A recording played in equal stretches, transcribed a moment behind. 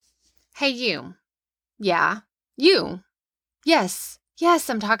Hey, you. Yeah, you. Yes,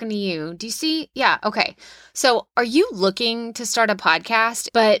 I'm talking to you. Do you see? Yeah, okay. So are you looking to start a podcast,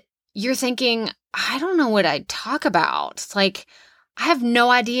 but you're thinking, I don't know what I'd talk about. It's like, I have no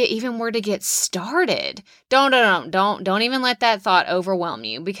idea even where to get started. Don't even let that thought overwhelm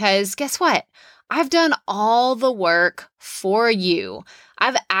you, because guess what? I've done all the work for you.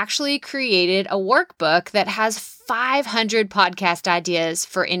 I've actually created a workbook that has 500 podcast ideas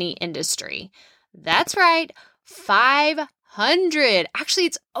for any industry. That's right, 500. Actually,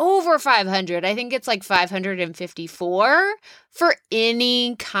 it's over 500. I think it's like 554 for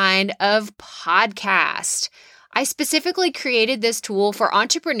any kind of podcast. I specifically created this tool for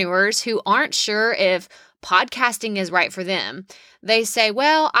entrepreneurs who aren't sure if podcasting is right for them. They say,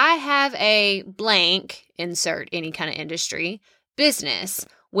 well, I have a blank, insert any kind of industry, business.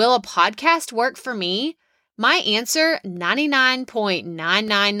 Will a podcast work for me? My answer,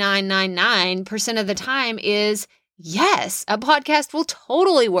 99.99999% of the time, is yes, a podcast will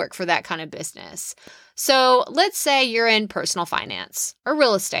totally work for that kind of business. So let's say you're in personal finance or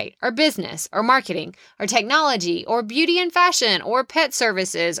real estate or business or marketing or technology or beauty and fashion or pet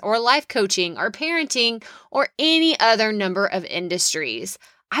services or life coaching or parenting or any other number of industries.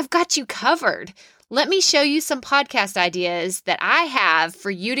 I've got you covered. Let me show you some podcast ideas that I have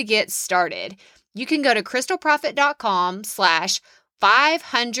for you to get started. You can go to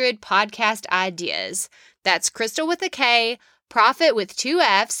crystalprofit.com/500 podcast ideas. That's Crystal with a K, Profit with 2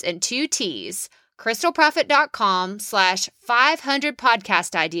 F's and 2 T's. crystalprofit.com/500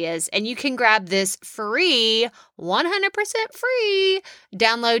 podcast ideas, and you can grab this free, 100% free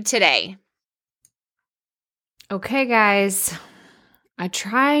download today. Okay, guys, I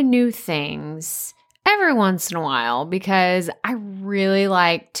try new things every once in a while because I really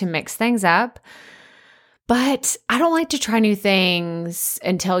like to mix things up, but I don't like to try new things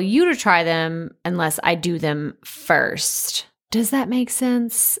and tell you to try them unless I do them first. Does that make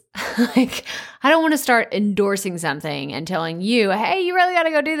sense? I don't want to start endorsing something and telling you, hey, you really got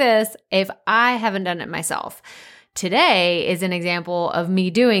to go do this if I haven't done it myself. Today is an example of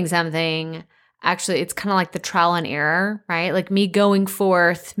me doing something. Actually, it's kind of like the trial and error, right? Like me going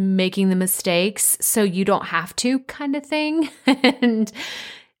forth, making the mistakes so you don't have to kind of thing. And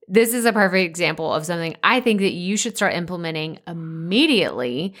this is a perfect example of something I think that you should start implementing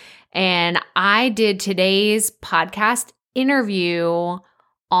immediately. And I did today's podcast interview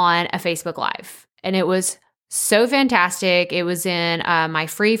on a Facebook Live, and it was so fantastic. It was in my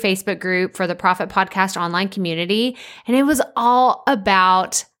free Facebook group for the Profit Podcast online community, and it was all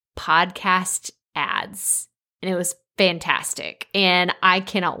about podcast ads, and it was fantastic. And I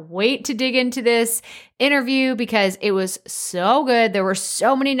cannot wait to dig into this interview because it was so good. There were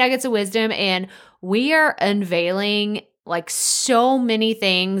so many nuggets of wisdom, and we are unveiling like so many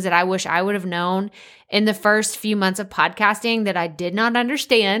things that I wish I would have known in the first few months of podcasting that I did not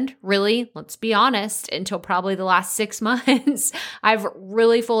understand, really, let's be honest, until probably the last 6 months. I've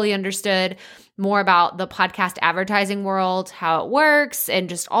really fully understood more about the podcast advertising world, how it works, and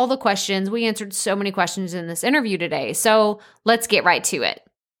just all the questions. We answered so many questions in this interview today. So let's get right to it.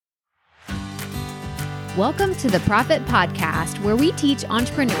 Welcome to the Profit Podcast, where we teach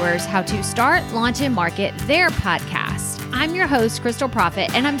entrepreneurs how to start, launch, and market their podcast. I'm your host, Crystal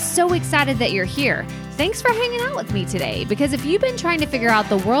Profit, and I'm so excited that you're here. Thanks for hanging out with me today, because if you've been trying to figure out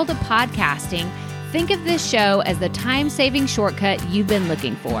the world of podcasting, think of this show as the time-saving shortcut you've been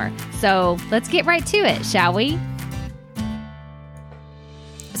looking for. So let's get right to it, shall we?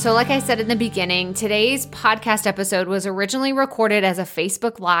 So like I said in the beginning, today's podcast episode was originally recorded as a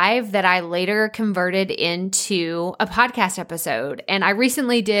Facebook Live that I later converted into a podcast episode. And I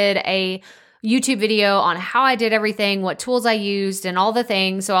recently did a YouTube video on how I did everything, what tools I used, and all the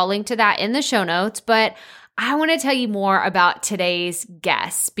things. So I'll link to that in the show notes. But I want to tell you more about today's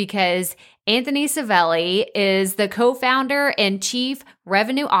guest, because Anthony Savelli is the co-founder and chief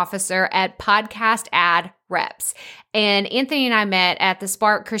revenue officer at Podcast Ad Reps. And Anthony and I met at the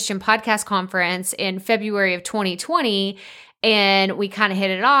Spark Christian Podcast Conference in February of 2020. And we kind of hit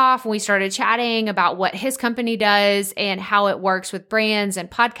it off, and we started chatting about what his company does and how it works with brands and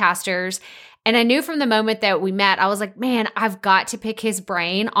podcasters. And I knew from the moment that we met, I was like, man, I've got to pick his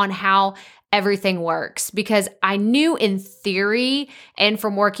brain on how everything works, because I knew in theory and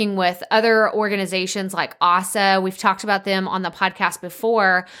from working with other organizations like ASA, we've talked about them on the podcast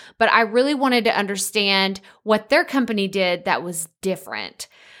before, but I really wanted to understand what their company did that was different.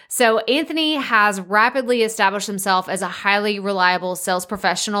 So Anthony has rapidly established himself as a highly reliable sales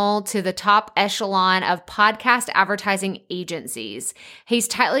professional to the top echelon of podcast advertising agencies. He's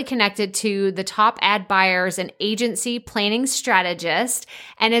tightly connected to the top ad buyers and agency planning strategist,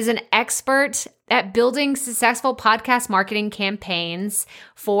 and is an expert at building successful podcast marketing campaigns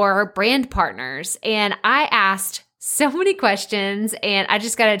for brand partners. And I asked so many questions, and I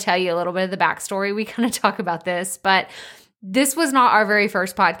just got to tell you a little bit of the backstory. We kind of talk about this, but this was not our very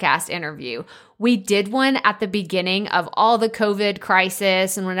first podcast interview. We did one at the beginning of all the COVID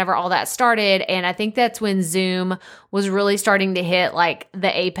crisis and whenever all that started. And I think that's when Zoom was really starting to hit like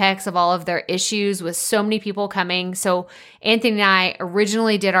the apex of all of their issues with so many people coming. So Anthony and I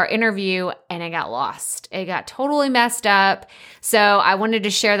originally did our interview and it got lost. It got totally messed up. So I wanted to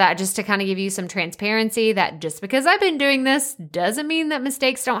share that just to kind of give you some transparency that just because I've been doing this doesn't mean that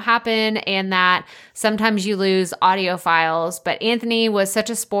mistakes don't happen and that sometimes you lose audio files. But Anthony was such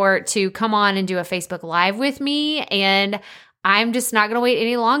a sport to come on and do a Facebook Live with me, and I'm just not going to wait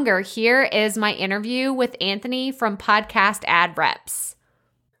any longer. Here is my interview with Anthony from Podcast Ad Reps.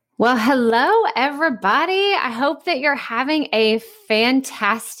 Well, hello, everybody. I hope that you're having a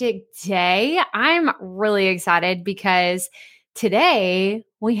fantastic day. I'm really excited because today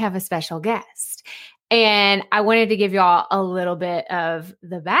we have a special guest. And I wanted to give y'all a little bit of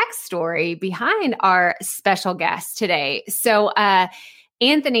the backstory behind our special guest today. So,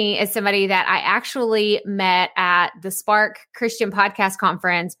 Anthony is somebody that I actually met at the Spark Christian Podcast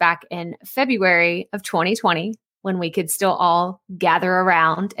Conference back in February of 2020, when we could still all gather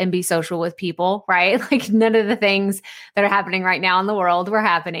around and be social with people, right? Like none of the things that are happening right now in the world were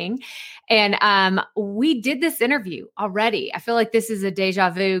happening. And we did this interview already. I feel like this is a deja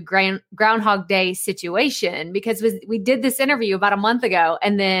vu Groundhog Day situation because we did this interview about a month ago.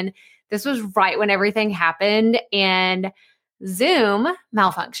 And then this was right when everything happened and Zoom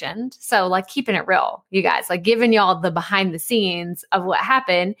malfunctioned. So like keeping it real, you guys, like giving y'all the behind the scenes of what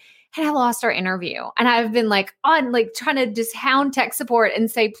happened. And I lost our interview. And I've been like on like trying to just hound tech support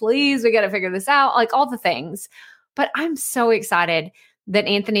and say, please, we got to figure this out, like all the things. But I'm so excited that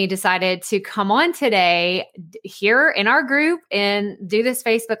Anthony decided to come on today here in our group and do this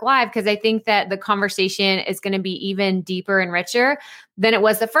Facebook Live, because I think that the conversation is going to be even deeper and richer than it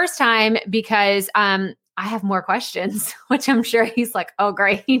was the first time, because I have more questions, which I'm sure he's like, oh,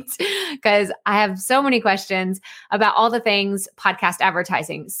 great, because I have so many questions about all the things podcast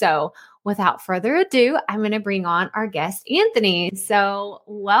advertising. So without further ado, I'm going to bring on our guest, Anthony. So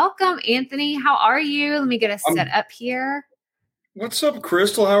welcome, Anthony. How are you? Let me get us set up here. What's up,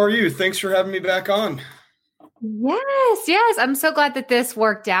 Crystal? How are you? Thanks for having me back on. Yes. I'm so glad that this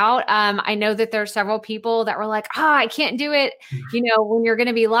worked out. I know that there are several people that were like, I can't do it, when you're going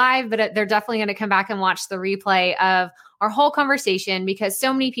to be live, but they're definitely going to come back and watch the replay of our whole conversation because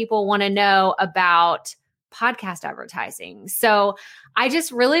so many people want to know about podcast advertising. So I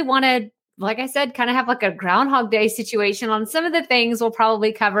just really want to, like I said, kind of have like a Groundhog Day situation on some of the things we'll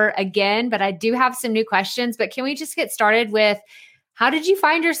probably cover again, but I do have some new questions. But can we just get started with how did you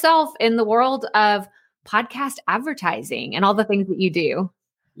find yourself in the world of podcast advertising and all the things that you do?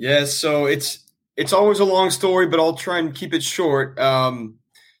 Yeah, so it's always a long story, but I'll try and keep it short.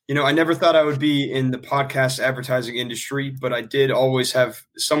 I never thought I would be in the podcast advertising industry, but I did always have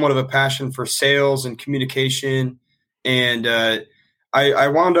somewhat of a passion for sales and communication. And I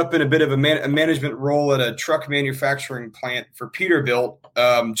wound up in a bit of a management role at a truck manufacturing plant for Peterbilt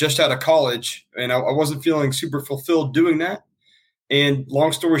just out of college. And I wasn't feeling super fulfilled doing that. And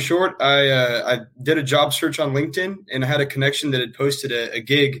long story short, I did a job search on LinkedIn, and I had a connection that had posted a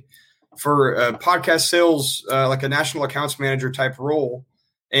gig for podcast sales, like a national accounts manager type role.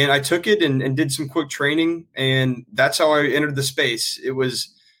 And I took it and did some quick training, and that's how I entered the space. It was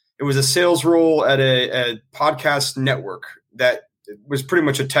a sales role at a podcast network that was pretty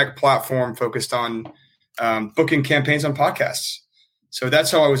much a tech platform focused on booking campaigns on podcasts. So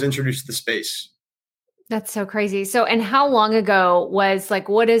that's how I was introduced to the space. That's so crazy. So, and how long ago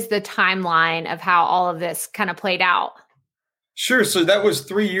what is the timeline of how all of this kind of played out? Sure. So that was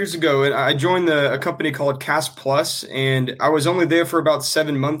 3 years ago, and I joined a company called Cast Plus, and I was only there for about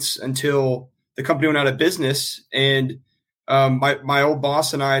 7 months until the company went out of business. And my old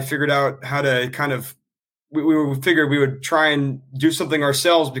boss and I figured out how to kind of, we figured we would try and do something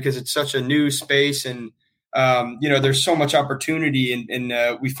ourselves because it's such a new space, and there's so much opportunity,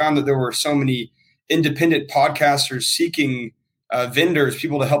 and we found that there were so many independent podcasters seeking vendors,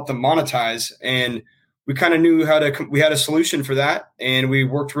 people to help them monetize. And we kind of knew we had a solution for that, and we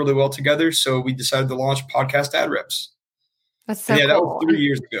worked really well together. So we decided to launch Podcast Ad Reps. That's so cool. That was 3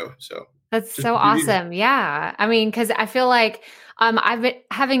 years ago. So That's just so to be there. awesome. Yeah. I mean, because I feel like I've been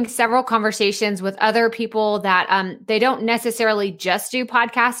having several conversations with other people that they don't necessarily just do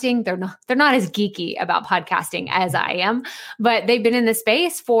podcasting. They're not as geeky about podcasting as I am, but they've been in the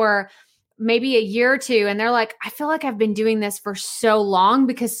space for maybe a year or two. And they're like, I feel like I've been doing this for so long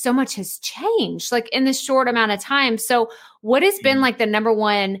because so much has changed like in this short amount of time. So what has been like the number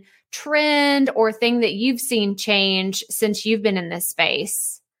one trend or thing that you've seen change since you've been in this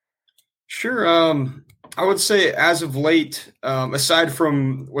space? Sure. I would say as of late, aside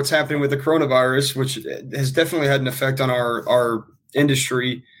from what's happening with the coronavirus, which has definitely had an effect on our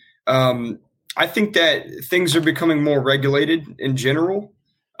industry, I think that things are becoming more regulated in general.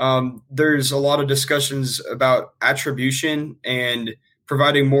 There's a lot of discussions about attribution and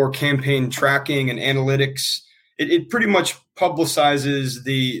providing more campaign tracking and analytics. It pretty much publicizes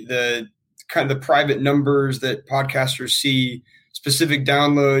the kind of the private numbers that podcasters see, specific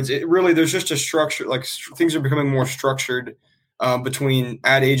downloads. There's just a structure, like things are becoming more structured between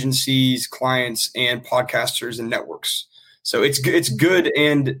ad agencies, clients, and podcasters and networks. So it's good,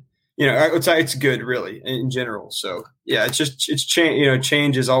 and I would say it's good really in general. So yeah, it's change.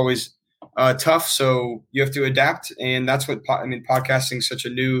 Change is always tough, so you have to adapt, and that's what podcasting is such a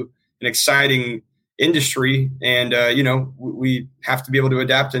new and exciting industry, and we have to be able to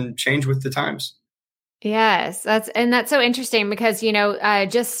adapt and change with the times. Yes, that's so interesting because, I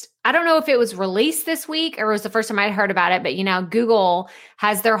don't know if it was released this week or it was the first time I heard about it, but, Google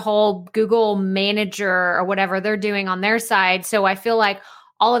has their whole Google Manager or whatever they're doing on their side. So I feel like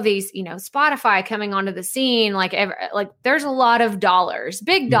all of these, Spotify coming onto the scene, like there's a lot of dollars,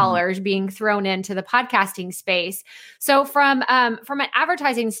 big dollars being thrown into the podcasting space. So from an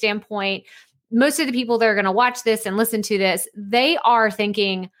advertising standpoint, most of the people that are going to watch this and listen to this, they are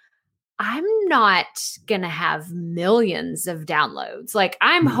thinking, I'm not going to have millions of downloads. Like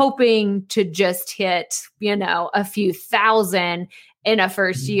I'm hoping to just hit, a few thousand in a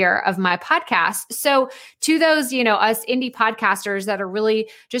first year of my podcast. So to those, us indie podcasters that are really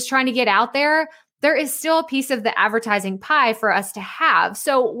just trying to get out there is still a piece of the advertising pie for us to have.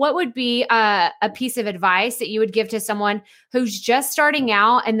 So what would be a piece of advice that you would give to someone who's just starting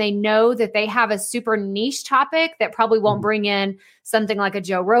out and they know that they have a super niche topic that probably won't bring in something like a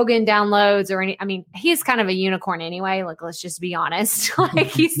Joe Rogan downloads or he's kind of a unicorn anyway. Like, let's just be honest. Like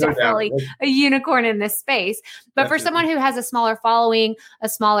he's definitely a unicorn in this space. But for someone who has a smaller following, a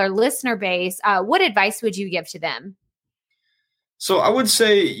smaller listener base, what advice would you give to them? So I would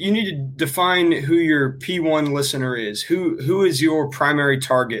say you need to define who your P1 listener is. Who is your primary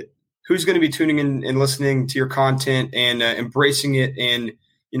target? Who's going to be tuning in and listening to your content and embracing it and,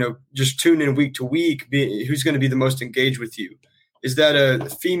 just tune in week to week? Who's going to be the most engaged with you? Is that a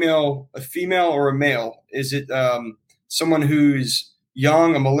female or a male? Is it someone who's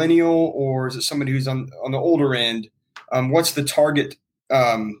young, a millennial, or is it somebody who's on the older end? What's the target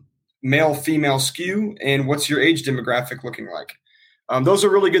male-female skew, and what's your age demographic looking like? Those are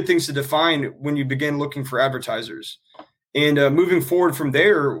really good things to define when you begin looking for advertisers. And moving forward from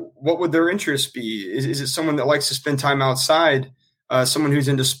there, what would their interests be? Is it someone that likes to spend time outside? Someone who's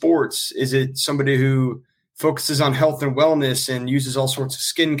into sports? Is it somebody who focuses on health and wellness and uses all sorts of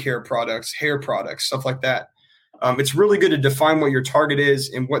skincare products, hair products, stuff like that? It's really good to define what your target is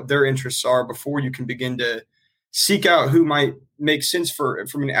and what their interests are before you can begin to seek out who might make sense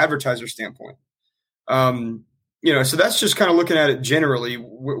from an advertiser standpoint. So that's just kind of looking at it generally.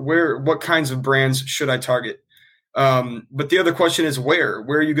 What kinds of brands should I target? But the other question is where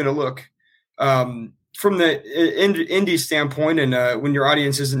are you going to look? From the indie standpoint, and when your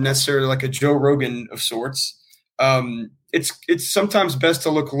audience isn't necessarily like a Joe Rogan of sorts, it's sometimes best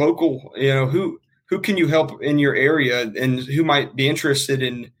to look local. Who can you help in your area, and who might be interested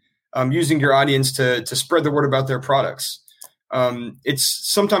in using your audience to spread the word about their products. It's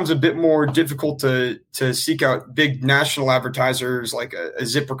sometimes a bit more difficult to seek out big national advertisers like a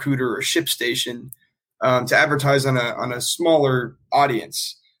ZipRecruiter or ShipStation to advertise on a smaller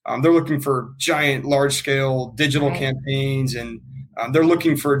audience. They're looking for giant, large-scale digital campaigns, and they're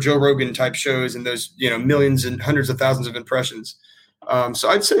looking for Joe Rogan type shows and those millions and hundreds of thousands of impressions. So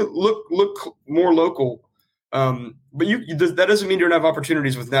I'd say look more local. But that doesn't mean you don't have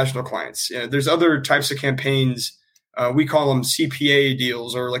opportunities with national clients. There's other types of campaigns. We call them CPA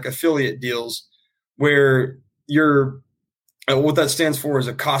deals or like affiliate deals, where what that stands for is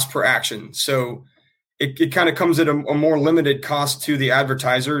a cost per action. So it kind of comes at a more limited cost to the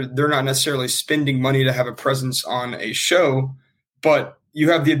advertiser. They're not necessarily spending money to have a presence on a show, but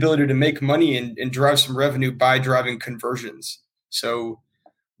you have the ability to make money and drive some revenue by driving conversions. So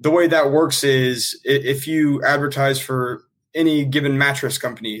the way that works is if you advertise for any given mattress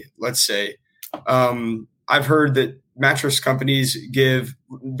company, let's say, I've heard that mattress companies give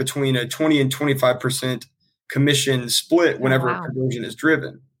between a 20 and 25% commission split whenever a conversion is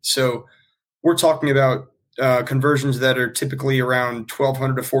driven. So we're talking about conversions that are typically around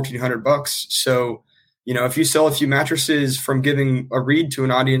 $1,200 to $1,400. So, if you sell a few mattresses from giving a read to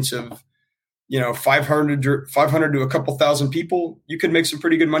an audience of, 500 to a couple thousand people, you could make some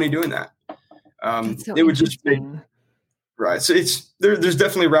pretty good money doing that. It would just be right. So there's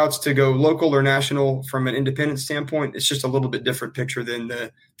definitely routes to go local or national from an independent standpoint. It's just a little bit different picture than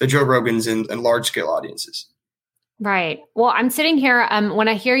the Joe Rogans and large scale audiences. Right. Well, I'm sitting here. When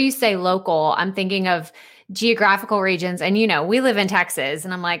I hear you say local, I'm thinking of geographical regions. And, we live in Texas,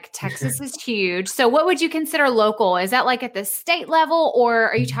 and I'm like, Texas is huge. So what would you consider local? Is that like at the state level, or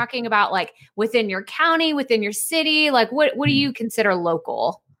are you talking about like within your county, within your city? Like what do you consider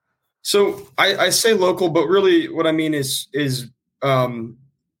local? So I say local, but really what I mean is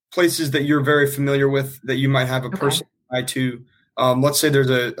places that you're very familiar with, that you might have a personal tie to. Let's say there's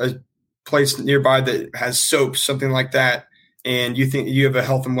a place nearby that has soaps, something like that, and you think you have a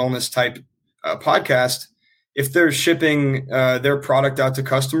health and wellness type podcast. If they're shipping their product out to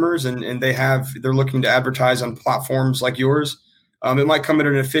customers and they're looking to advertise on platforms like yours, it might come at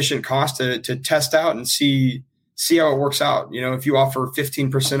an efficient cost to test out and see how it works out. If you offer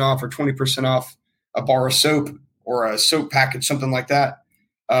 15% off or 20% off a bar of soap or a soap package, something like that,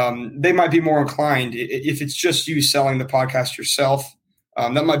 they might be more inclined. If it's just you selling the podcast yourself,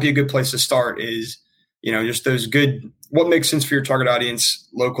 that might be a good place to start, is, just those good, what makes sense for your target audience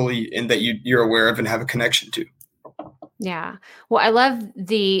locally and that you're aware of and have a connection to. Yeah. Well, I love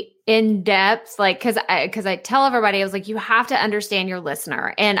the in-depth, cause I tell everybody, I was like, you have to understand your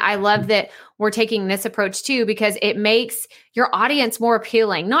listener. And I love that we're taking this approach too, because it makes your audience more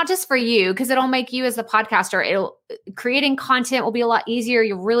appealing, not just for you, because it'll make you as a podcaster, creating content will be a lot easier.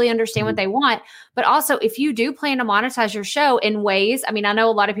 You'll really understand what they want. But also, if you do plan to monetize your show in ways, I know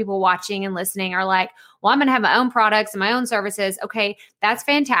a lot of people watching and listening are like, well, I'm going to have my own products and my own services. Okay, that's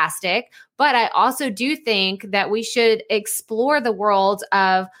fantastic. But I also do think that we should explore the world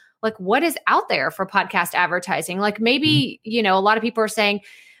of what is out there for podcast advertising. Maybe, a lot of people are saying,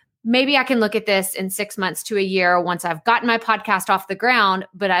 maybe I can look at this in 6 months to a year once I've gotten my podcast off the ground,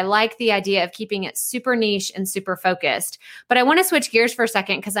 but I like the idea of keeping it super niche and super focused. But I want to switch gears for a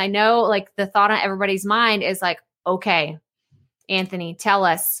second, because I know the thought on everybody's mind is okay, Anthony, tell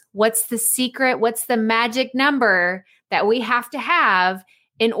us, what's the secret? What's the magic number that we have to have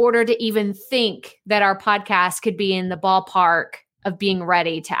in order to even think that our podcast could be in the ballpark of being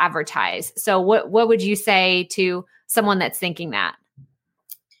ready to advertise? So what would you say to someone that's thinking that?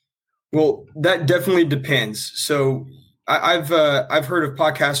 Well, that definitely depends. So I've heard of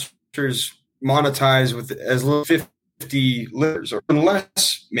podcasters monetize with as little as 50 listeners or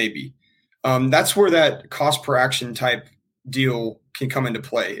less, maybe. That's where that cost per action type deal can come into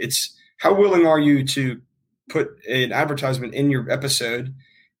play. It's how willing are you to put an advertisement in your episode,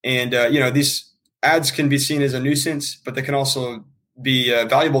 and these ads can be seen as a nuisance, but they can also be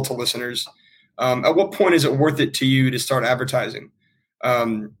valuable to listeners. At what point is it worth it to you to start advertising?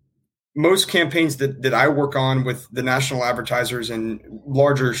 Most campaigns that I work on with the national advertisers and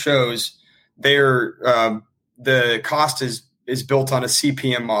larger shows, the cost is built on a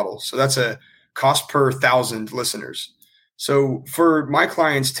CPM model. So that's a cost per 1,000 listeners. So for my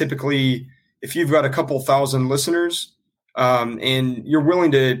clients, typically, if you've got a couple thousand listeners and you're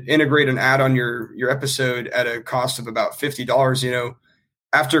willing to integrate an ad on your episode at a cost of about $50,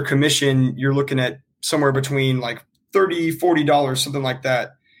 after commission, you're looking at somewhere between $30, $40, something like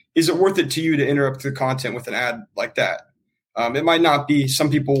that. Is it worth it to you to interrupt the content with an ad like that? It might not be. Some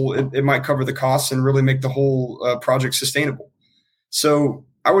people, it might cover the costs and really make the whole project sustainable. So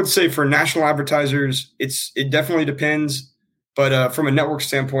I would say for national advertisers, it definitely depends. But from a network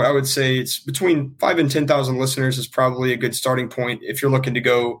standpoint, I would say it's between 5,000 and 10,000 listeners is probably a good starting point if you're looking to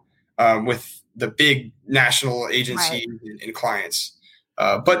go with the big national agency and clients.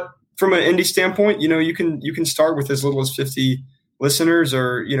 But from an indie standpoint, you can start with as little as 50 listeners,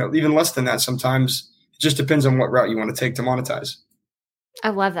 or even less than that. Sometimes it just depends on what route you want to take to monetize. I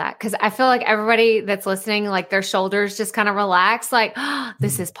love that, because I feel like everybody that's listening, their shoulders just kind of relax,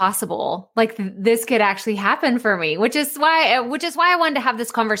 this is possible. This could actually happen for me, which is why I wanted to have this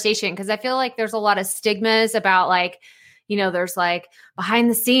conversation, because I feel like there's a lot of stigmas about there's behind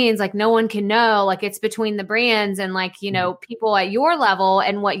the scenes, no one can know, it's between the brands and people at your level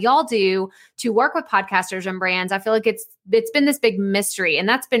and what y'all do to work with podcasters and brands. I feel like it's been this big mystery, and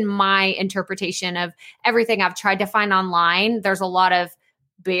that's been my interpretation of everything I've tried to find online. There's a lot of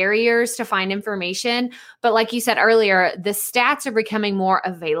barriers to find information. But like you said earlier, the stats are becoming more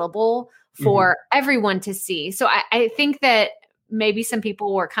available for everyone to see. So I think that maybe some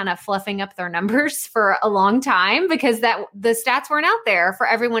people were kind of fluffing up their numbers for a long time because that the stats weren't out there for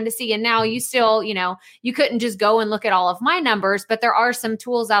everyone to see. And now you still, you couldn't just go and look at all of my numbers, but there are some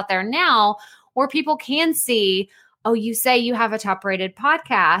tools out there now where people can see, oh, you say you have a top rated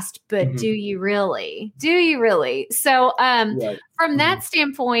podcast, but do you really? Do you really? So from that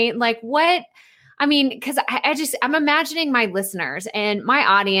standpoint, like because I'm imagining my listeners and my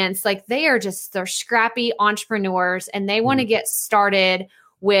audience, like they're scrappy entrepreneurs and they want to get started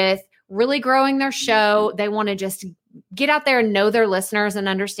with really growing their show. They want to just get out there and know their listeners and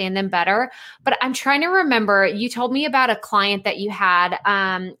understand them better. But I'm trying to remember, you told me about a client that you had.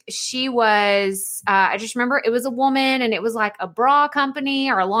 She was, I just remember it was a woman and it was like a bra company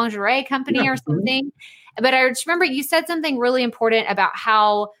or a lingerie company or something. But I just remember you said something really important about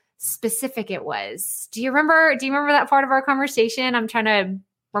how specific it was. Do you remember that part of our conversation? I'm trying to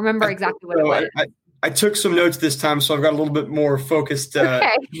remember exactly what it was. I took some notes this time, so I've got a little bit more focused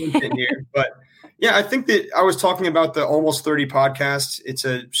in here. But yeah, I think that I was talking about the Almost 30 podcast. It's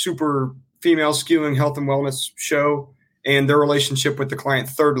a super female skewing health and wellness show, and their relationship with the client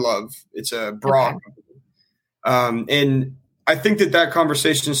Third Love. It's a bra company. And I think that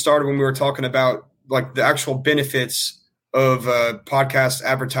conversation started when we were talking about like the actual benefits of podcast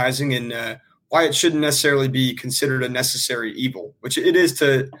advertising and why it shouldn't necessarily be considered a necessary evil, which it is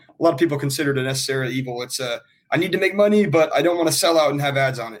to a lot of people considered a necessary evil. It's I need to make money, but I don't want to sell out and have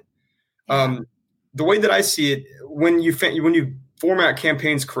ads on it. The way that I see it, when you format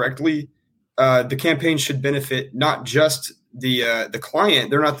campaigns correctly, the campaign should benefit not just the client.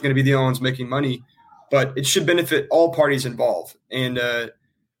 They're not going to be the only ones making money, but it should benefit all parties involved. And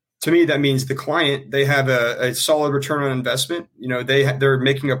to me, that means the client, they have a solid return on investment. They're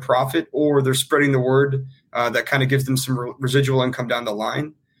making a profit, or they're spreading the word that kind of gives them some residual income down the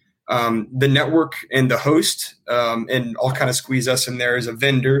line. The network and the host, and I'll kind of squeeze us in there as a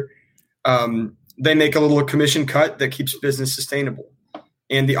vendor. They make a little commission cut that keeps business sustainable.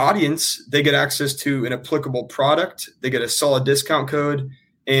 And the audience, they get access to an applicable product. They get a solid discount code,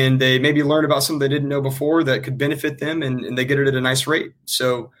 and they maybe learn about something they didn't know before that could benefit them, and they get it at a nice rate.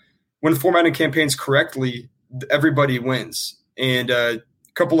 So when formatting campaigns correctly, everybody wins. And a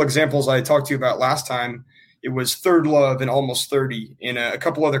couple examples I talked to you about last time, it was Third Love and Almost 30, and a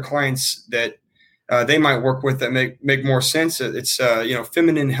couple other clients that they might work with that make more sense. It's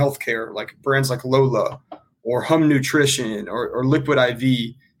feminine healthcare, like brands like Lola or Hum Nutrition or Liquid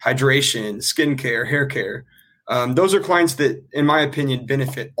IV hydration, skincare, hair care. Those are clients that, in my opinion,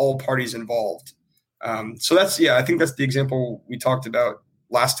 benefit all parties involved. So I think that's the example we talked about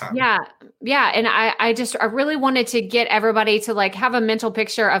last time. Yeah. And I really wanted to get everybody to like have a mental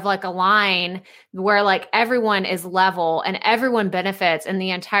picture of like a line where like everyone is level and everyone benefits in the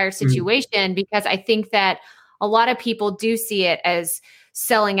entire situation, because I think that a lot of people do see it as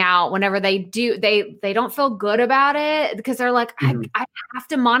selling out whenever they don't feel good about it, because they're like, I have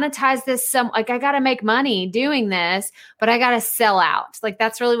to monetize this. I got to make money doing this, but I got to sell out. Like,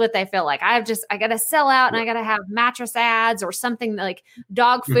 that's really what they feel like. I got to sell out, and I got to have mattress ads or something like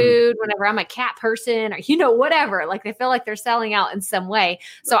dog food whenever I'm a cat person, or, whatever. Like, they feel like they're selling out in some way.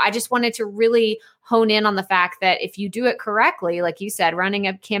 So I just wanted to really hone in on the fact that if you do it correctly, like you said, running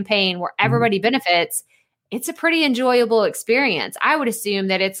a campaign where everybody benefits, it's a pretty enjoyable experience. I would assume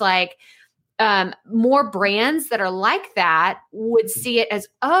that it's like more brands that are like that would see it as,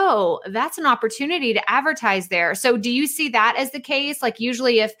 oh, that's an opportunity to advertise there. So do you see that as the case? Like,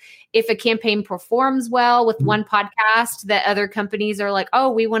 usually if a campaign performs well with one podcast, that other companies are like, oh,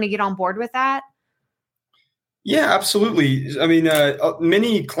 we want to get on board with that? Yeah, absolutely. I mean,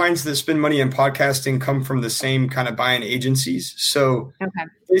 many clients that spend money in podcasting come from the same kind of buying agencies. So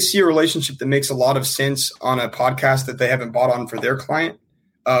they see a relationship that makes a lot of sense on a podcast that they haven't bought on for their client.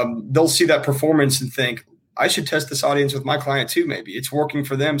 They'll see that performance and think, I should test this audience with my client too. Maybe it's working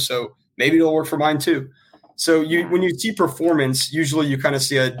for them, so maybe it'll work for mine too. So when you see performance, usually you kind of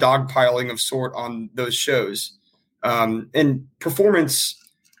see a dogpiling of sort on those shows. And performance,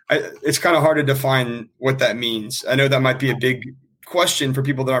 it's kind of hard to define what that means. I know that might be a big question for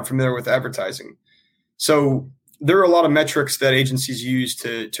people that aren't familiar with advertising. So there are a lot of metrics that agencies use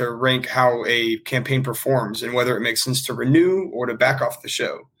to rank how a campaign performs and whether it makes sense to renew or to back off the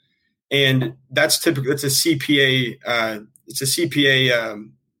show. And that's a CPA.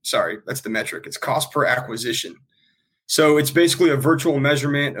 That's the metric. It's cost per acquisition. So it's basically a virtual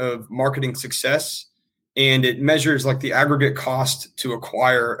measurement of marketing success. And it measures like the aggregate cost to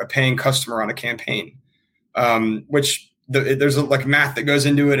acquire a paying customer on a campaign, which there's like math that goes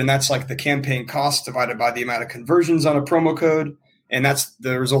into it, and that's like the campaign cost divided by the amount of conversions on a promo code, and that's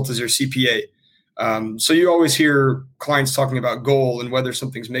the result is your CPA. So you always hear clients talking about goal and whether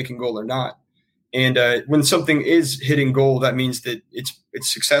something's making goal or not. And when something is hitting goal, that means that it's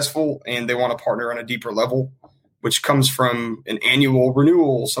successful, and they want to partner on a deeper level, which comes from an annual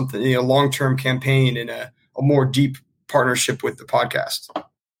renewal, something, a long-term campaign, and a more deep partnership with the podcast.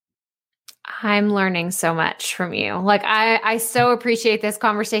 I'm learning so much from you. Like I so appreciate this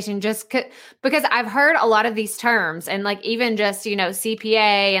conversation because I've heard a lot of these terms, and like even just,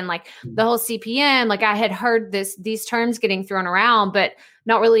 CPA and like the whole CPM, like I had heard these terms getting thrown around, but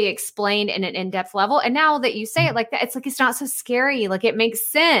not really explained in an in-depth level. And now that you say it like that, it's not so scary. Like it makes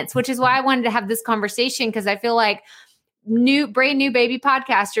sense, which is why I wanted to have this conversation, because I feel like brand new baby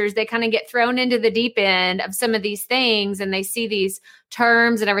podcasters, they kind of get thrown into the deep end of some of these things, and they see these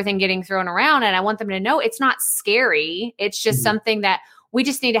terms and everything getting thrown around. And I want them to know it's not scary. It's just something that we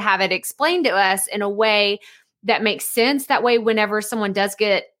just need to have it explained to us in a way that makes sense. That way, whenever someone does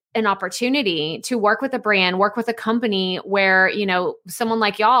get an opportunity to work with a brand, work with a company where, someone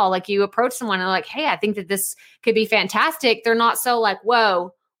like y'all, like you approach someone and like, hey, I think that this could be fantastic. They're not so like,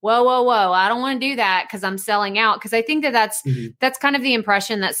 whoa, I don't want to do that because I'm selling out. Because I think that that's kind of the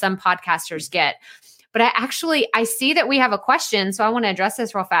impression that some podcasters get. But I see that we have a question, so I want to address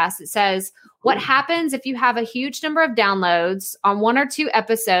this real fast. It says, what happens if you have a huge number of downloads on one or two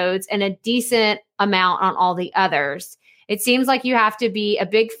episodes and a decent amount on all the others? It seems like you have to be a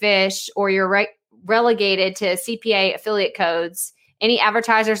big fish or you're relegated to CPA affiliate codes. Any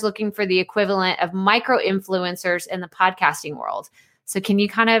advertisers looking for the equivalent of micro influencers in the podcasting world? So can you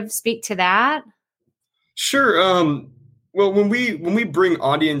kind of speak to that? Sure. Well, when we bring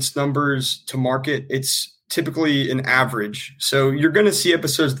audience numbers to market, it's typically an average. So you're going to see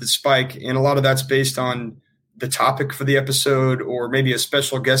episodes that spike, and a lot of that's based on the topic for the episode or maybe a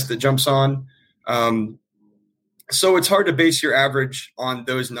special guest that jumps on. So it's hard to base your average on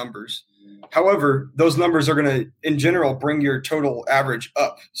those numbers. However, those numbers are going to, in general, bring your total average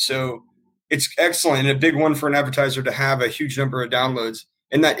up. So it's excellent and a big one for an advertiser to have a huge number of downloads.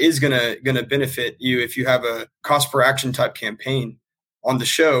 And that is gonna benefit you if you have a cost per action type campaign on the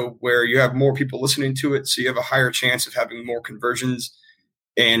show where you have more people listening to it. So you have a higher chance of having more conversions,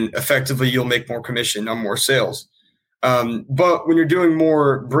 and effectively you'll make more commission on more sales. But when you're doing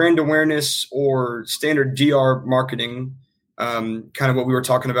more brand awareness or standard DR marketing, kind of what we were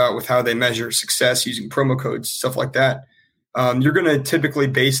talking about with how they measure success using promo codes, stuff like that, you're going to typically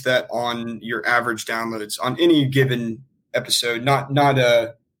base that on your average downloads on any given episode,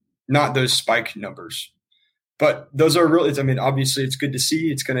 not those spike numbers. But those are really, obviously it's good to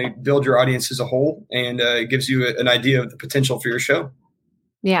see. It's going to build your audience as a whole, and it gives you an idea of the potential for your show.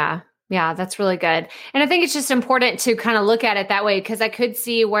 Yeah, that's really good. And I think it's just important to kind of look at it that way, because I could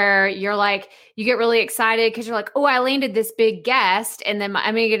see where you're like, you get really excited because you're like, oh, I landed this big guest and then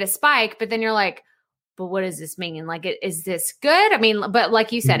I'm going to get a spike. But then you're like, but what does this mean? Like, is this good? But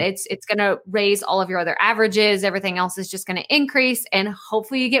like you said, it's going to raise all of your other averages. Everything else is just going to increase. And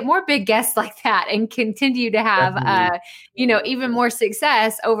hopefully you get more big guests like that and continue to have, even more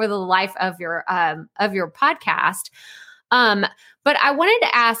success over the life of your podcast. But I wanted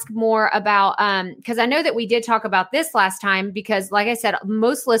to ask more about, because I know that we did talk about this last time, because like I said,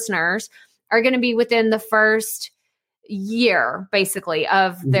 most listeners are going to be within the first year, basically,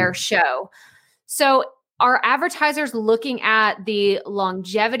 of their show. So are advertisers looking at the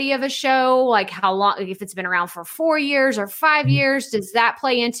longevity of a show? Like how long, if it's been around for 4 years or 5 years, does that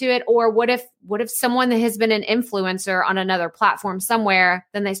play into it? Or what if someone that has been an influencer on another platform somewhere,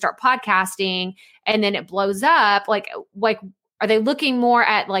 then they start podcasting and then it blows up? Like, are they looking more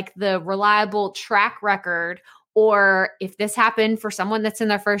at like the reliable track record? Or if this happened for someone that's in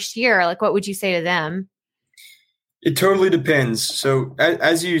their first year, like what would you say to them? It totally depends. So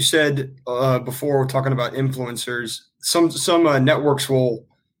as you said before, we're talking about influencers. Some networks will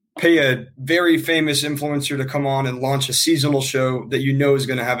pay a very famous influencer to come on and launch a seasonal show that is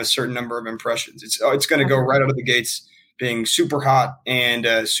going to have a certain number of impressions. It's going to go right out of the gates being super hot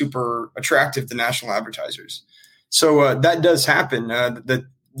and super attractive to national advertisers. So that does happen. That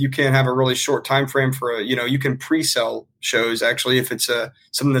you can have a really short time frame for you can pre-sell shows. Actually, if it's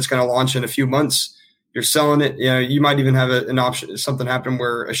something that's going to launch in a few months, you're selling it. You might even have an option, something happen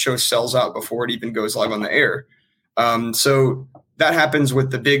where a show sells out before it even goes live on the air. So that happens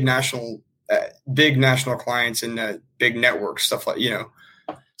with the big national clients and big networks, stuff like,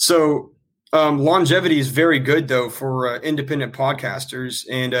 So longevity is very good though for independent podcasters,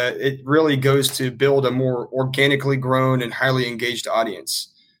 and it really goes to build a more organically grown and highly engaged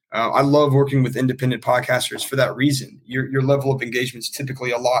audience. I love working with independent podcasters for that reason. Your level of engagement is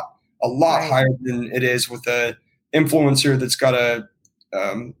typically a lot Right. higher than it is with a influencer that's got a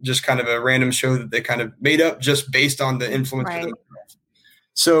just kind of a random show that they kind of made up just based on the influencer Right. themselves.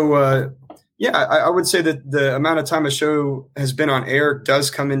 So I would say that the amount of time a show has been on air does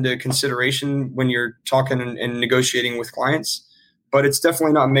come into consideration when you're talking and negotiating with clients, but it's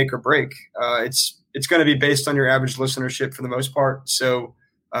definitely not make or break. It's going to be based on your average listenership for the most part. So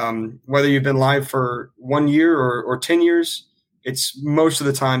whether you've been live for 1 year or 10 years, it's most of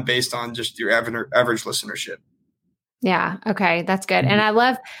the time based on just your average listenership. Yeah. Okay. That's good. And I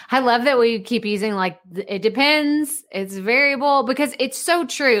love that we keep using like, it depends. It's variable because it's so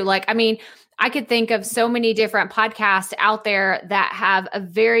true. Like, I mean, I could think of so many different podcasts out there that have a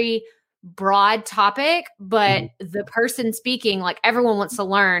very broad topic, but the person speaking, like everyone wants to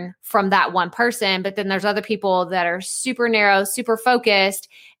learn from that one person. But then there's other people that are super narrow, super focused.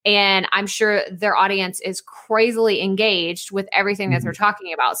 And I'm sure their audience is crazily engaged with everything that they're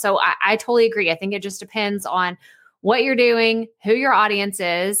talking about. So I totally agree. I think it just depends on what you're doing, who your audience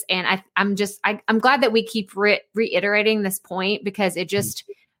is. And I'm glad that we keep reiterating this point because it just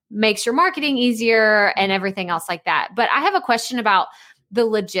makes your marketing easier and everything else like that. But I have a question about the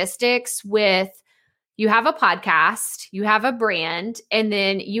logistics with, you have a podcast, you have a brand, and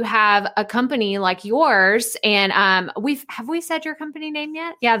then you have a company like yours. And have we said your company name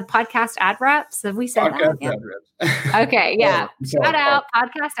yet? Yeah, the Podcast Ad Reps. Have we said Podcast that? Ad Reps. Okay, yeah. Shout out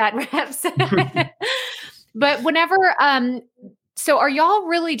Podcast Ad Reps. But whenever, so are y'all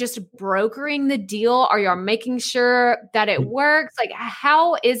really just brokering the deal? Are y'all making sure that it works? Like,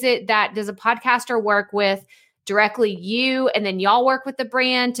 how is it that does a podcaster work with directly you and then y'all work with the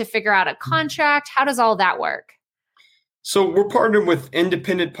brand to figure out a contract? How does all that work? So we're partnered with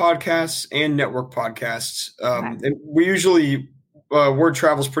independent podcasts and network podcasts. And we usually, word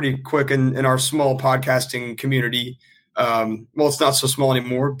travels pretty quick in our small podcasting community. Well, it's not so small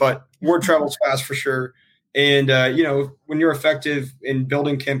anymore, but word travels fast for sure. And, when you're effective in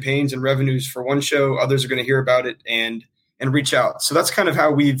building campaigns and revenues for one show, others are going to hear about it and reach out. So that's kind of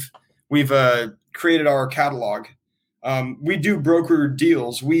how we've created our catalog. We do broker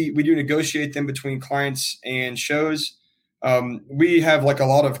deals. We do negotiate them between clients and shows. We have like a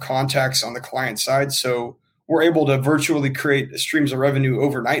lot of contacts on the client side. So we're able to virtually create streams of revenue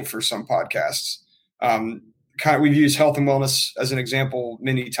overnight for some podcasts. We've used health and wellness as an example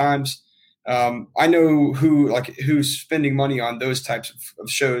many times. I know who's spending money on those types of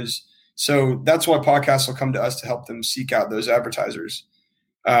shows. So that's why podcasts will come to us to help them seek out those advertisers.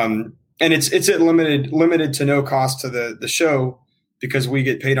 And it's at limited to no cost to the show because we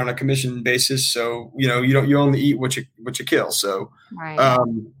get paid on a commission basis. So, you only eat what you kill. So,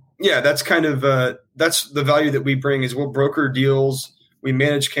 that's kind of, that's the value that we bring is we'll broker deals. We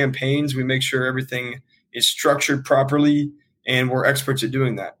manage campaigns. We make sure everything is structured properly and we're experts at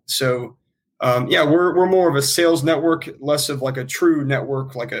doing that. So, we're more of a sales network, less of like a true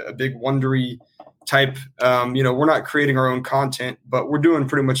network, like a big Wondery type. We're not creating our own content, but we're doing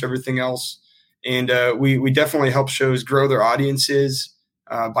pretty much everything else. And we definitely help shows grow their audiences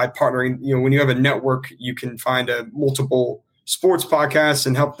by partnering. When you have a network, you can find multiple sports podcasts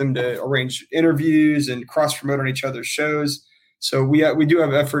and help them to arrange interviews and cross promote on each other's shows. So we do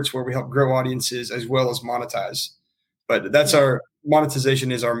have efforts where we help grow audiences as well as monetize. But that's our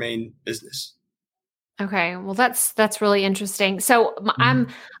monetization is our main business. Okay. Well, that's really interesting. So I'm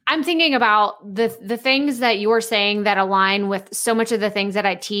thinking about the things that you're saying that align with so much of the things that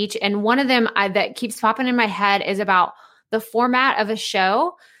I teach. And one of them that keeps popping in my head is about the format of a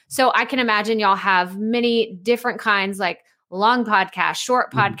show. So I can imagine y'all have many different kinds, like long podcast,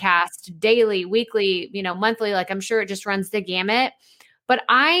 short podcast, daily, weekly, monthly, like I'm sure it just runs the gamut. But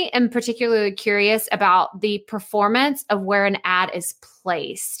I am particularly curious about the performance of where an ad is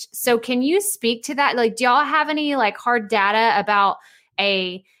placed. So can you speak to that? Like, do y'all have any like hard data about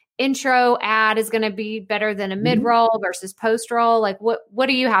a intro ad is going to be better than a mid-roll versus post-roll? Like what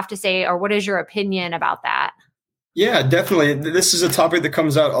do you have to say, or what is your opinion about that? Yeah, definitely. This is a topic that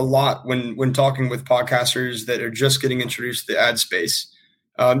comes out a lot when talking with podcasters that are just getting introduced to the ad space.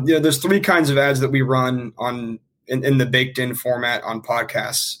 There's three kinds of ads that we run in the baked in format on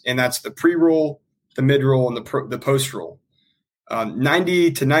podcasts. And that's the pre-roll, the mid-roll, and the post-roll.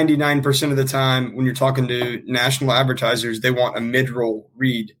 90 to 99% of the time when you're talking to national advertisers, they want a mid-roll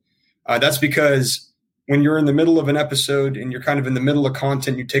read. That's because when you're in the middle of an episode and you're kind of in the middle of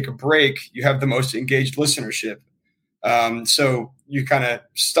content, you take a break, you have the most engaged listenership. So you kind of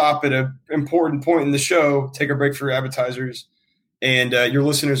stop at an important point in the show, take a break for your advertisers, and your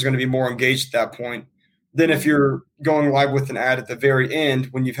listeners are going to be more engaged at that point. Then if you're going live with an ad at the very end,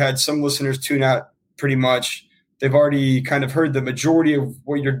 when you've had some listeners tune out pretty much, they've already kind of heard the majority of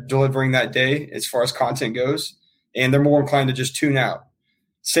what you're delivering that day as far as content goes, and they're more inclined to just tune out.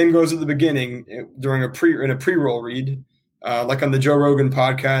 Same goes at the beginning during a pre-roll read. Like on the Joe Rogan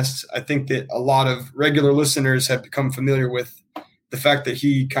podcast, I think that a lot of regular listeners have become familiar with the fact that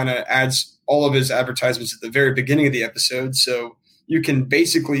he kind of adds all of his advertisements at the very beginning of the episode. So you can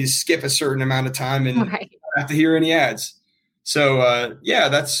basically skip a certain amount of time and not have to hear any ads. So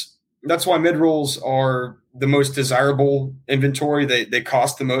that's why mid-rolls are the most desirable inventory. They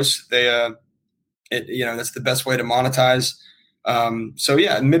cost the most. That's the best way to monetize.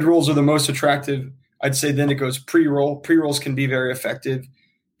 Mid-rolls are the most attractive. I'd say then it goes pre-roll. Pre-rolls can be very effective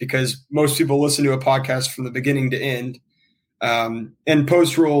because most people listen to a podcast from the beginning to end. And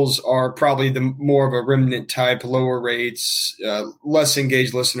post-rolls are probably the more of a remnant type, lower rates, less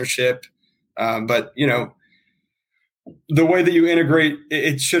engaged listenership. But the way that you integrate,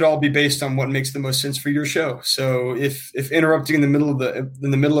 it should all be based on what makes the most sense for your show. So if interrupting in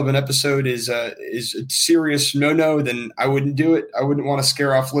the middle of an episode is a serious no, then I wouldn't do it. I wouldn't want to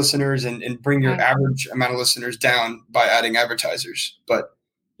scare off listeners and bring your average amount of listeners down by adding advertisers. But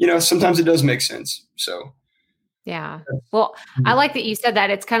sometimes it does make sense. So. Yeah. Well, I like that you said that.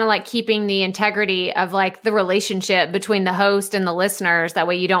 It's kind of like keeping the integrity of like the relationship between the host and the listeners. That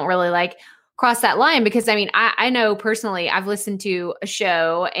way you don't really like cross that line, because I know personally, I've listened to a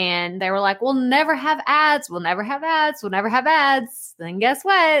show and they were like, we'll never have ads. We'll never have ads. We'll never have ads. Then guess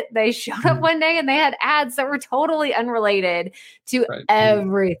what? They showed up one day and they had ads that were totally unrelated to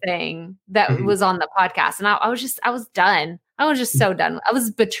everything that was on the podcast. And I was done. I was just so done. I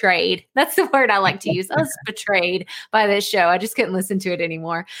was betrayed. That's the word I like to use. I was betrayed by this show. I just couldn't listen to it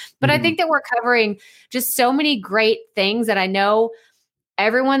anymore. But I think that we're covering just so many great things that I know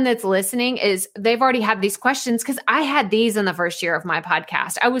everyone that's listening they've already had these questions, because I had these in the first year of my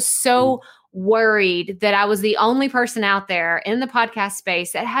podcast. I was so worried that I was the only person out there in the podcast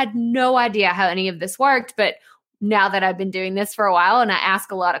space that had no idea how any of this worked. But now that I've been doing this for a while and I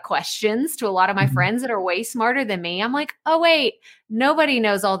ask a lot of questions to a lot of my friends that are way smarter than me, I'm like, oh, wait, nobody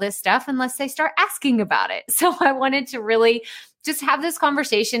knows all this stuff unless they start asking about it. So I wanted to really just have this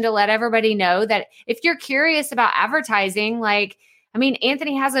conversation to let everybody know that if you're curious about advertising,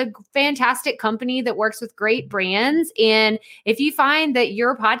 Anthony has a fantastic company that works with great brands. And if you find that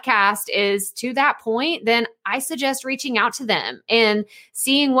your podcast is to that point, then I suggest reaching out to them and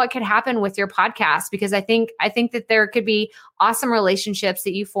seeing what could happen with your podcast, because I think that there could be awesome relationships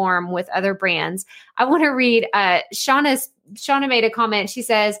that you form with other brands. I want to read, Shauna made a comment. She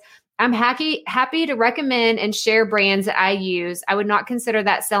says, I'm happy to recommend and share brands that I use. I would not consider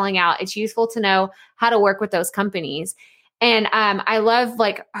that selling out. It's useful to know how to work with those companies. And I love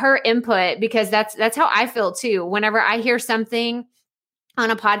her input, because that's how I feel too. Whenever I hear something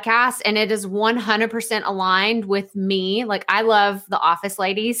on a podcast and it is 100% aligned with me, I love The Office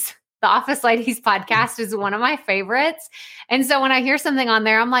Ladies. The Office Ladies podcast is one of my favorites. And so when I hear something on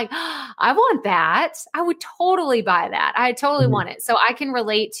there, I'm like, I want that. I would totally buy that. I totally want it. So I can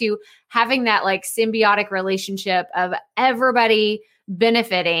relate to having that symbiotic relationship of everybody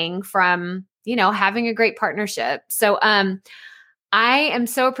benefiting from having a great partnership. So I am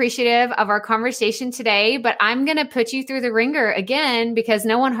so appreciative of our conversation today, but I'm going to put you through the ringer again because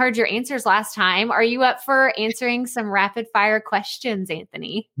no one heard your answers last time. Are you up for answering some rapid fire questions,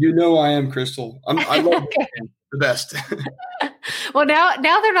 Anthony? I am, Crystal. I love the best. Well, now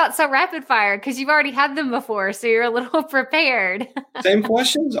they're not so rapid fire because you've already had them before, so you're a little prepared. Same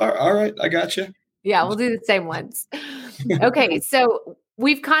questions? All right. I got you. Yeah, we'll do the same ones. Okay, so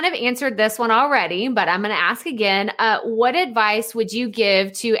we've kind of answered this one already, but I'm going to ask again. What advice would you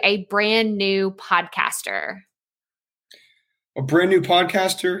give to a brand new podcaster? A brand new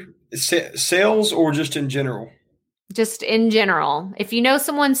podcaster, sales or just in general? Just in general. If you know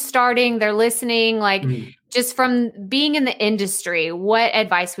someone's starting, they're listening, just from being in the industry, what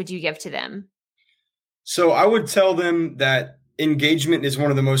advice would you give to them? So I would tell them that engagement is one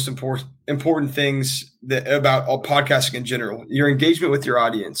of the most important things about all podcasting in general. Your engagement with your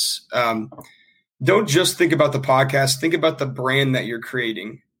audience. Don't just think about the podcast. Think about the brand that you're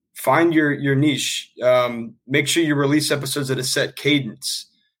creating. Find your niche. Make sure you release episodes at a set cadence.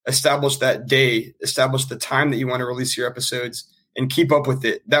 Establish that day. Establish the time that you want to release your episodes, and keep up with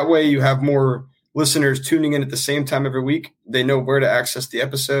it. That way you have more listeners tuning in at the same time every week. They know where to access the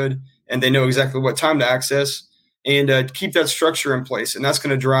episode, and they know exactly what time to access. And keep that structure in place. And that's going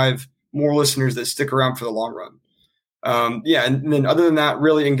to drive more listeners that stick around for the long run. And then other than that,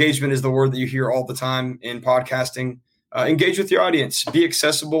 really engagement is the word that you hear all the time in podcasting. Engage with your audience. Be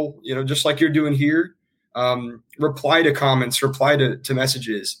accessible, just like you're doing here. reply to comments, reply to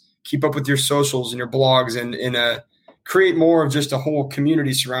messages, keep up with your socials and your blogs, and create more of just a whole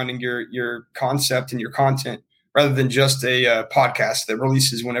community surrounding your concept and your content, rather than just a podcast that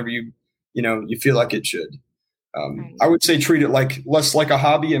releases whenever you feel like it should. Right. I would say treat it less like a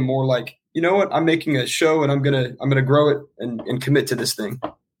hobby and more like, you know what, I'm making a show and I'm gonna grow it and commit to this thing.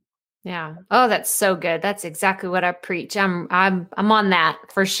 Yeah. Oh, that's so good. That's exactly what I preach. I'm on that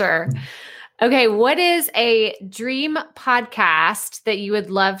for sure. Okay. What is a dream podcast that you would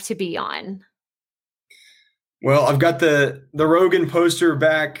love to be on? Well, I've got the Rogan poster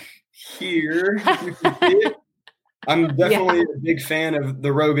back here. You can see it. I'm definitely a big fan of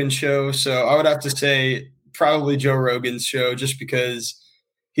the Rogan show. So I would have to say probably Joe Rogan's show, just because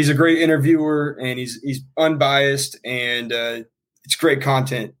he's a great interviewer and he's unbiased, and it's great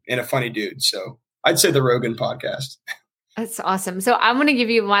content and a funny dude. So I'd say the Rogan podcast. That's awesome. So I'm going to give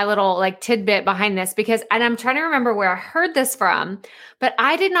you my little tidbit behind this, and I'm trying to remember where I heard this from, but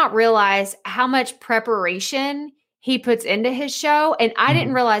I did not realize how much preparation he puts into his show. And I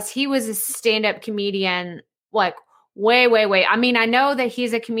didn't realize he was a stand-up comedian, way, way, way. I mean, I know that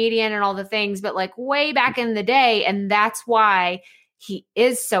he's a comedian and all the things, but way back in the day. And that's why he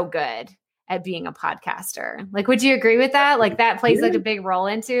is so good at being a podcaster. Would you agree with that? That plays a big role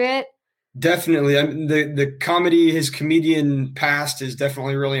into it. Definitely. I mean, the comedy, his comedian past is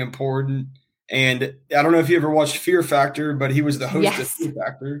definitely really important. And I don't know if you ever watched Fear Factor, but he was the host of Fear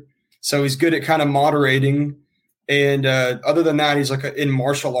Factor. So he's good at kind of moderating. And other than that, he's in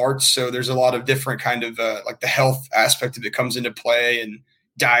martial arts. So there's a lot of different kind of the health aspect of it comes into play, and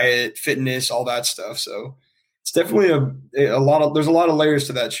diet, fitness, all that stuff. So it's definitely there's a lot of layers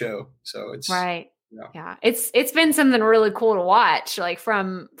to that show. So it's right. Yeah. It's been something really cool to watch,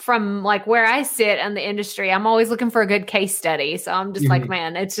 from where I sit in the industry. I'm always looking for a good case study. So I'm just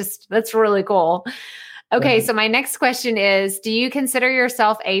man, that's really cool. Okay. So my next question is, do you consider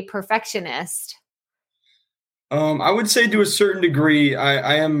yourself a perfectionist? I would say to a certain degree,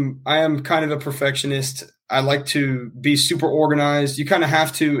 I am kind of a perfectionist. I like to be super organized. You kind of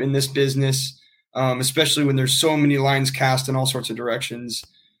have to in this business, especially when there's so many lines cast in all sorts of directions.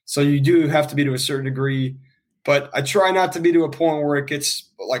 So you do have to be to a certain degree, but I try not to be to a point where it gets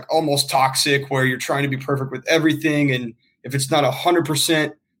almost toxic, where you're trying to be perfect with everything. And if it's not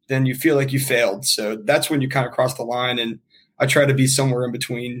 100%, then you feel like you failed. So that's when you kind of cross the line. And I try to be somewhere in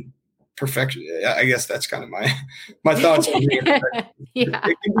between. Perfection. I guess that's kind of my thoughts. Yeah.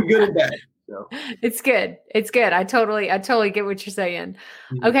 It can be good and bad. So. It's good. I totally get what you're saying.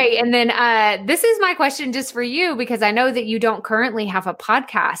 Okay. And then this is my question just for you, because I know that you don't currently have a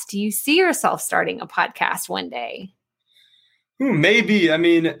podcast. Do you see yourself starting a podcast one day? Maybe. I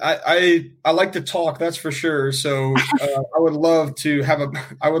mean, I like to talk, that's for sure. So I would love to have a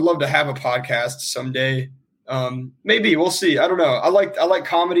podcast someday. Maybe we'll see. I don't know. I like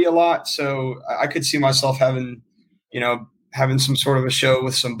comedy a lot, so I could see myself having some sort of a show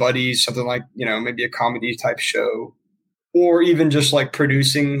with some buddies, something maybe a comedy type show, or even just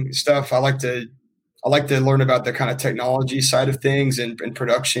producing stuff. I like to learn about the kind of technology side of things and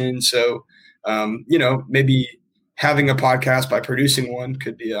production. So, maybe having a podcast by producing one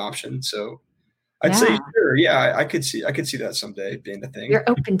could be an option. So I'd say sure. Yeah, I could see that someday being a thing. You're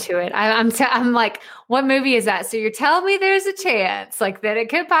open to it. I'm like, what movie is that? So you're telling me there's a chance that it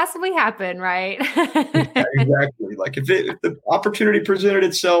could possibly happen, right? Yeah, exactly. If the opportunity presented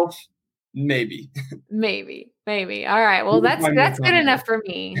itself, maybe. Maybe. All right. Well, that's good enough for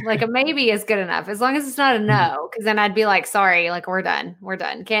me. A maybe is good enough, as long as it's not a no, because then I'd be sorry, we're done.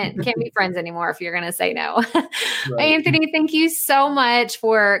 Can't be friends anymore if you're going to say no. Right. Anthony, thank you so much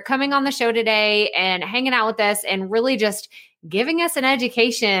for coming on the show today and hanging out with us and really just giving us an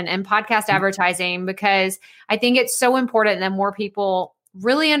education in podcast advertising, because I think it's so important that more people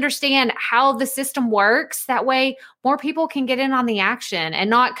really understand how the system works. That way more people can get in on the action and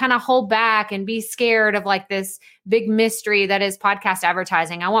not kind of hold back and be scared of this big mystery that is podcast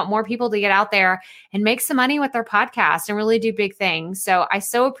advertising. I want more people to get out there and make some money with their podcast and really do big things. So I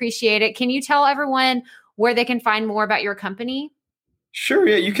so appreciate it. Can you tell everyone where they can find more about your company? Sure.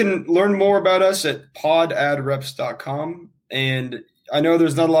 Yeah. You can learn more about us at podadreps.com. And I know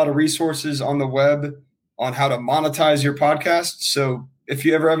there's not a lot of resources on the web on how to monetize your podcast. So if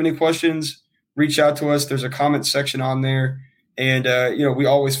you ever have any questions, reach out to us. There's a comment section on there. And, we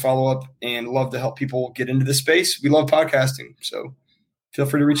always follow up and love to help people get into the space. We love podcasting. So feel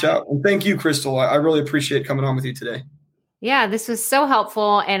free to reach out. And thank you, Crystal. I really appreciate coming on with you today. Yeah, this was so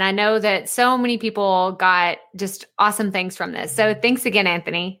helpful. And I know that so many people got just awesome things from this. So thanks again,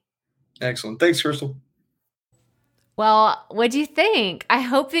 Anthony. Excellent. Thanks, Crystal. Well, what do you think? I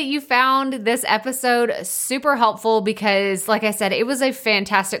hope that you found this episode super helpful because, like I said, it was a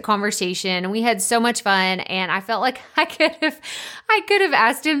fantastic conversation. We had so much fun, and I felt like I could have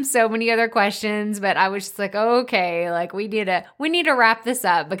asked him so many other questions, but I was just like, okay, like we need to wrap this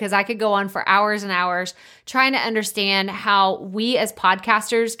up because I could go on for hours and hours trying to understand how we as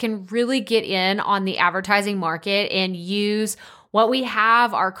podcasters can really get in on the advertising market and use what we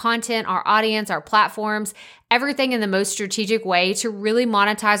have, our content, our audience, our platforms, everything in the most strategic way to really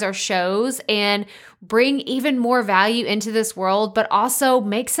monetize our shows and bring even more value into this world, but also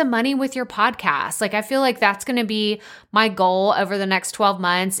make some money with your podcast. Like, I feel like that's going to be my goal over the next 12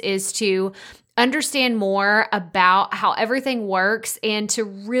 months is to understand more about how everything works and to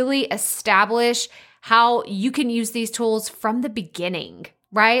really establish how you can use these tools from the beginning.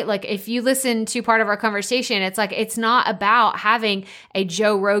 Right? Like if you listen to part of our conversation, it's like, it's not about having a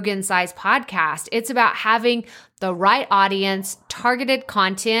Joe Rogan sized podcast. It's about having the right audience, targeted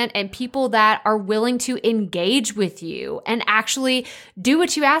content, and people that are willing to engage with you and actually do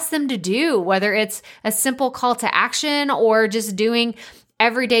what you ask them to do, whether it's a simple call to action or just doing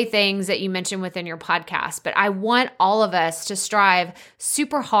everyday things that you mentioned within your podcast. But I want all of us to strive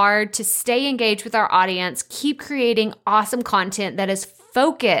super hard to stay engaged with our audience, keep creating awesome content that is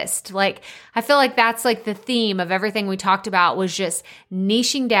focused. Like, I feel like that's like the theme of everything we talked about was just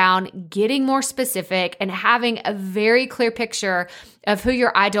niching down, getting more specific, and having a very clear picture of who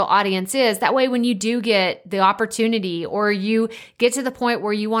your ideal audience is. That way, when you do get the opportunity or you get to the point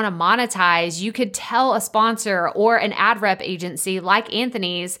where you want to monetize, you could tell a sponsor or an ad rep agency like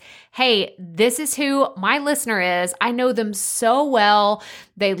Anthony's, hey, this is who my listener is. I know them so well.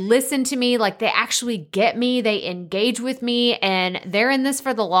 They listen to me, like they actually get me, they engage with me, and they're in this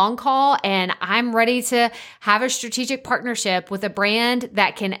for the long haul. And I'm ready to have a strategic partnership with a brand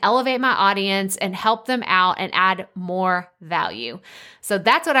that can elevate my audience and help them out and add more value. So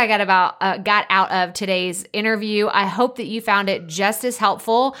that's what I got out of today's interview. I hope that you found it just as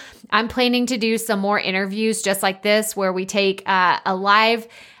helpful. I'm planning to do some more interviews just like this, where we take a live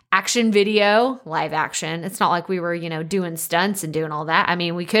action video, live action. It's not like we were, doing stunts and doing all that. I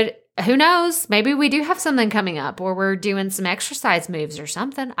mean, we could, who knows? Maybe we do have something coming up or we're doing some exercise moves or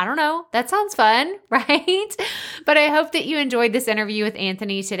something. I don't know. That sounds fun, right? But I hope that you enjoyed this interview with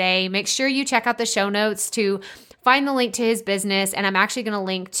Anthony today. Make sure you check out the show notes to find the link to his business. And I'm actually going to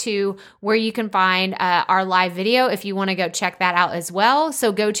link to where you can find our live video if you want to go check that out as well.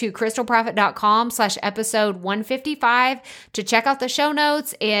 So go to crystalprofit.com/episode 155 to check out the show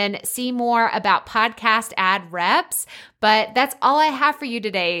notes and see more about podcast ad reps. But that's all I have for you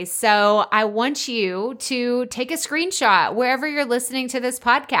today. So I want you to take a screenshot wherever you're listening to this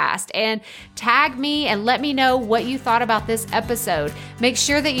podcast and tag me and let me know what you thought about this episode. Make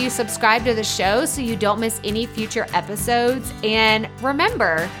sure that you subscribe to the show so you don't miss any future episodes. And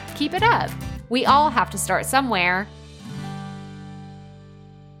remember, keep it up. We all have to start somewhere.